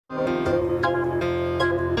What's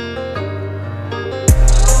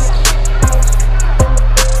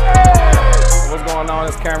going on?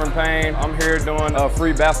 It's Cameron Payne. I'm here doing a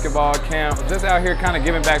free basketball camp. Just out here kind of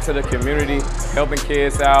giving back to the community, helping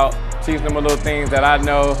kids out, teaching them a little things that I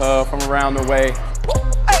know from around the way.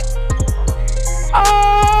 Hey.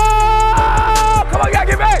 Oh! Come on, you gotta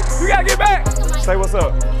get back! You gotta get back! Say what's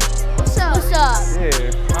up. What's up? What's up?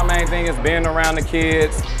 Yeah, my main thing is being around the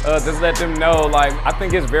kids. Just let them know, like, I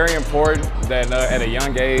think it's very important that at a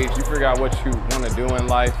young age, you figure out what you want to do in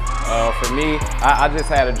life. For me, I just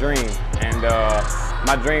had a dream, and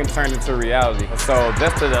my dream turned into reality. So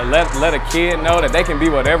just to let a kid know that they can be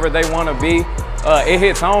whatever they want to be, it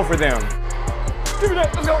hits home for them. Give me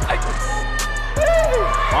that, let's go.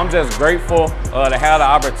 I'm just grateful to have the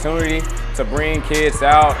opportunity to bring kids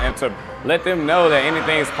out and to let them know that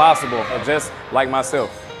anything's possible, just like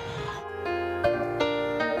myself.